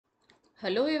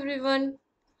Hello everyone,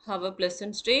 have a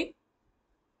pleasant day.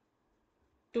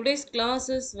 Today's class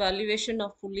is valuation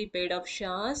of fully paid up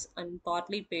shares and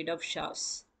partly paid up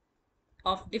shares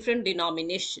of different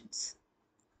denominations.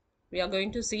 We are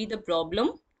going to see the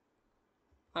problem.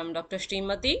 I'm Dr.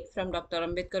 Srimati from Dr.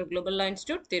 Ambedkar Global Law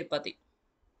Institute, Tirupati.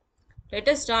 Let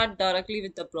us start directly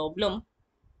with the problem.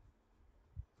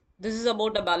 This is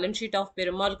about a balance sheet of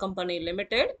Piramal Company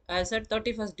Limited as at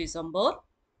 31st December.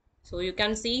 So you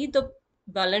can see the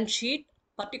balance sheet,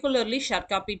 particularly share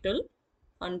capital,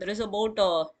 and there is about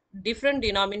a different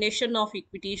denomination of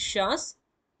equity shares,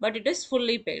 but it is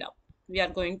fully paid up. We are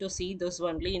going to see this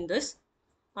only in this.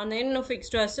 And then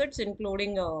fixed assets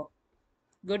including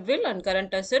goodwill and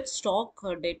current assets, stock,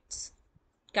 debts,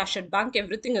 cash at bank,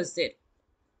 everything is there.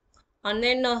 And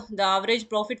then the average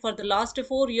profit for the last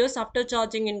 4 years after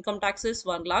charging income taxes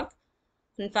 1 lakh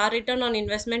and fair return on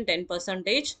investment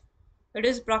 10%. It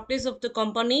is practice of the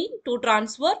company to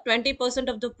transfer 20%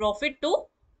 of the profit to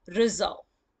reserve.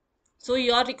 So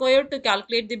you are required to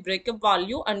calculate the breakup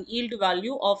value and yield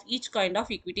value of each kind of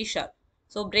equity share.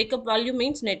 So breakup value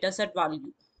means net asset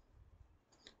value.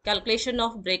 Calculation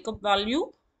of breakup value.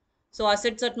 So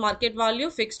assets at market value,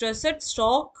 fixed assets,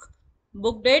 stock,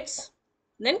 book dates,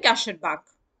 then cash at bank,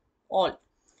 all.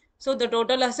 So the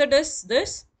total asset is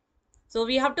this. So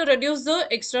we have to reduce the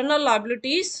external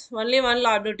liabilities, only one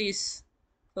liabilities.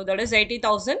 So that is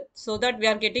 80,000. So that we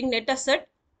are getting net asset.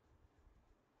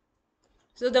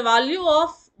 So the value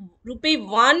of rupee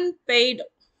 1 paid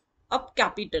up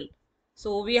capital.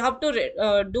 So we have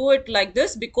to do it like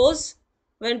this because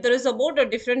when there is about a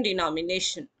different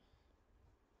denomination.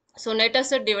 So net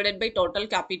asset divided by total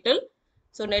capital.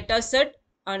 So net asset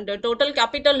and the total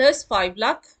capital is 5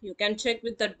 lakh. You can check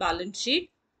with that balance sheet.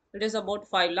 It is about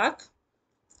 5 lakh.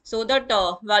 So that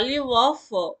value of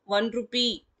 1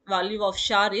 rupee value of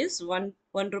share is 1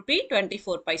 rupee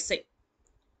 24 paise.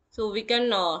 So we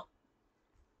can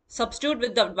substitute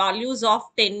with the values of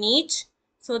 10 each,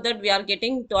 so that we are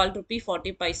getting 12 rupee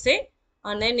 40 paise.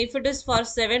 And then if it is for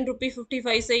 7 rupee 50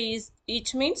 paise is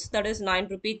each means that is 9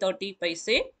 rupee 30 paise.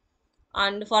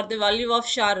 And for the value of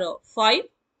share 5,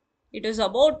 it is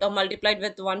about multiplied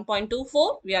with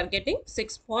 1.24, we are getting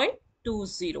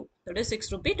 6.20, that is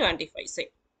 6 rupee 20 paise.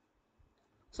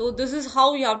 So this is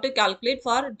how you have to calculate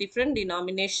for different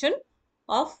denomination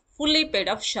of fully paid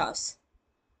up shares.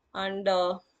 And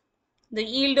the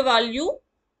yield value.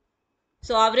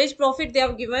 So average profit they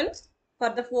have given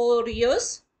for the 4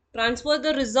 years. Transfer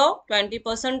the reserve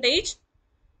 20%.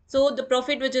 So the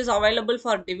profit which is available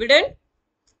for dividend.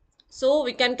 So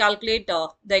we can calculate the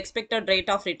expected rate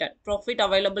of return. Profit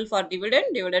available for dividend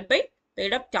divided by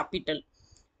paid up capital.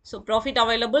 So profit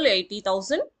available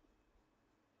 80,000.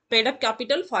 Paid up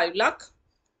capital 5 lakh.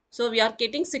 So we are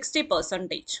getting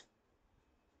 60%.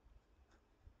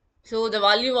 So the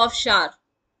value of share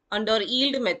under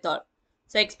yield method.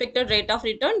 So expected rate of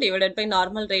return divided by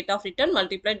normal rate of return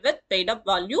multiplied with paid up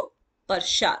value per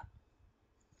share.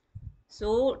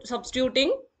 So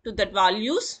substituting to that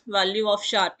values, value of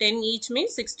share 10 each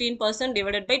means 16%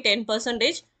 divided by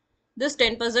 10%. This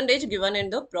 10% given in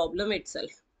the problem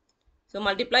itself. So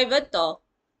multiply with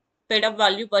paid up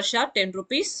value per share 10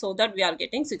 rupees, so that we are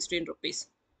getting 16 rupees.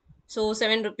 So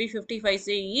 7 rupee 55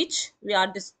 each, we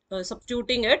are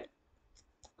substituting it.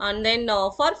 And then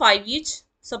for 5 each,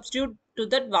 substitute to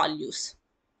that values,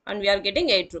 and we are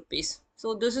getting 8 rupees.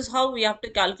 So this is how we have to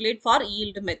calculate for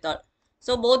yield method.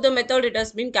 So both the method it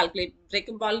has been calculated,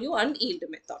 breakup value and yield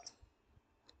method.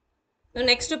 The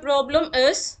next problem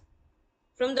is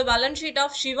from the balance sheet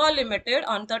of Shiva Limited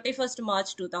on 31st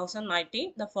March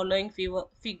 2019, the following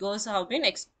figures have been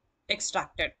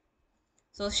extracted.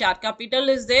 So share capital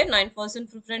is there, 9%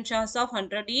 preference shares of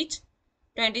 100 each,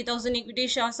 20,000 equity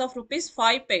shares of rupees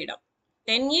 5 paid up,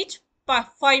 10 each,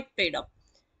 5 paid up.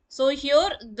 So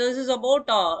here this is about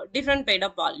different paid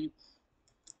up value.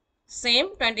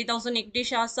 Same 20,000 equity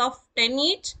shares of 10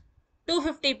 each,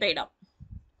 250 paid up,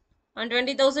 and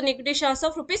 20,000 equity shares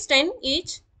of rupees 10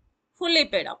 each, fully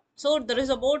paid up. So there is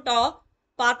about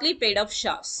partly paid up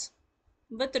shares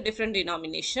with a different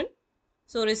denomination.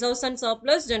 So reserves and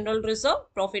surplus, general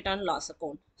reserve, profit and loss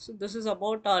account. So this is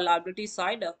about liability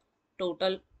side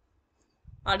total.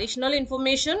 Additional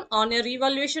information on a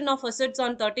revaluation of assets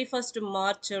on 31st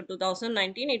March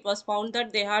 2019, it was found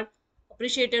that they had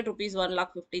appreciated rupees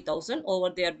 1,50,000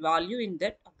 over their value in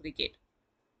that aggregate.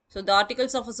 So the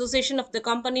articles of association of the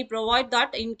company provide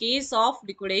that in case of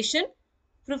liquidation,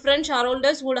 preference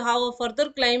shareholders would have a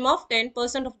further claim of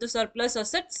 10% of the surplus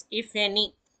assets, if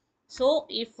any. So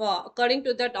if according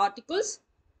to that articles,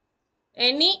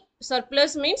 any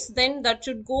surplus means then that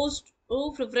should go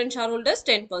to preference shareholders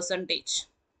 10 percentage.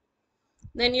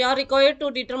 Then you are required to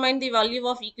determine the value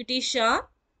of equity share,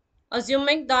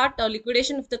 assuming that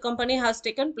liquidation of the company has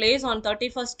taken place on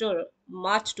 31st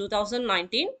March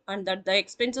 2019 and that the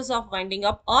expenses of winding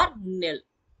up are nil.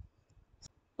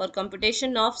 For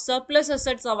computation of surplus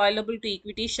assets available to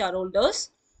equity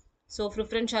shareholders, so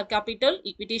preference share capital,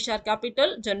 equity share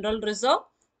capital, general reserve,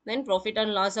 then profit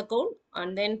and loss account,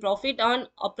 and then profit on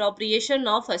appropriation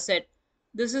of asset.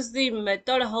 This is the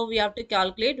method how we have to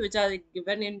calculate, which are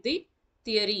given in the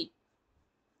theory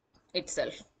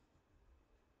itself.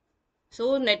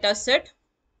 So net asset,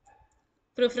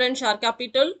 preference share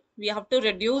capital, we have to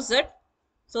reduce it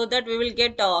so that we will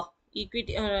get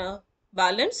equity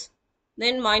balance,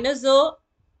 then minus the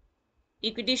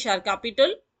equity share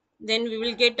capital, then we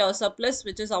will get a surplus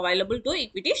which is available to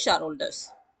equity shareholders.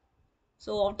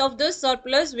 So out of this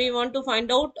surplus we want to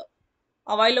find out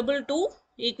available to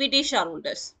equity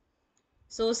shareholders.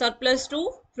 So surplus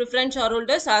to preference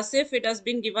shareholders, as if it has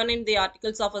been given in the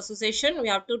articles of association, we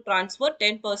have to transfer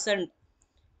 10%.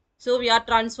 So we are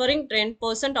transferring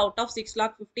 10% out of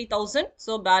 6,50,000.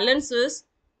 So balance is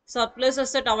surplus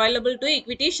asset available to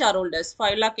equity shareholders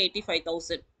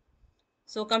 5,85,000.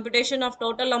 So computation of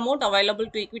total amount available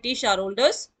to equity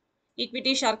shareholders,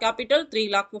 equity share capital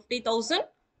 3,50,000.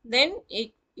 Then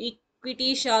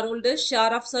equity shareholders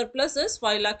share of surplus is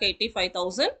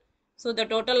 5,85,000. So the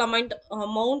total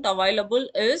amount available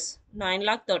is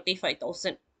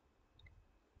 9,35,000.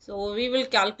 So we will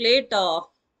calculate per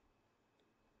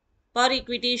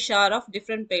equity share of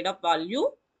different paid up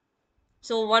value.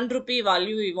 So 1 rupee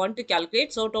value we want to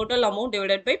calculate. So total amount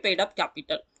divided by paid up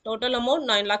capital. Total amount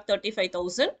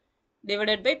 9,35,000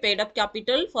 divided by paid up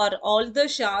capital for all the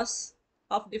shares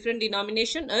of different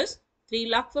denomination is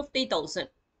 3,50,000.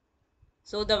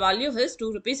 So the value is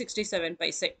 2 rupees 67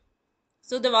 paise.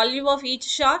 So the value of each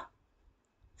share,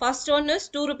 first one is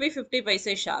 2 rupee 50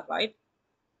 paise share, right?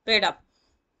 Paid up.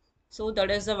 So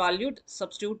that is the value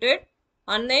substituted,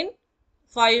 and then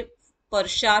 5 per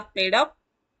share paid up,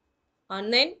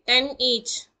 and then 10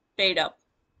 each paid up.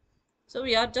 So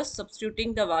we are just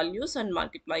substituting the values and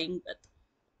multiplying with.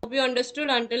 Hope you understood.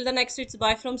 Until the next, it's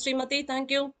bye from Srimati. Thank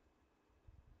you.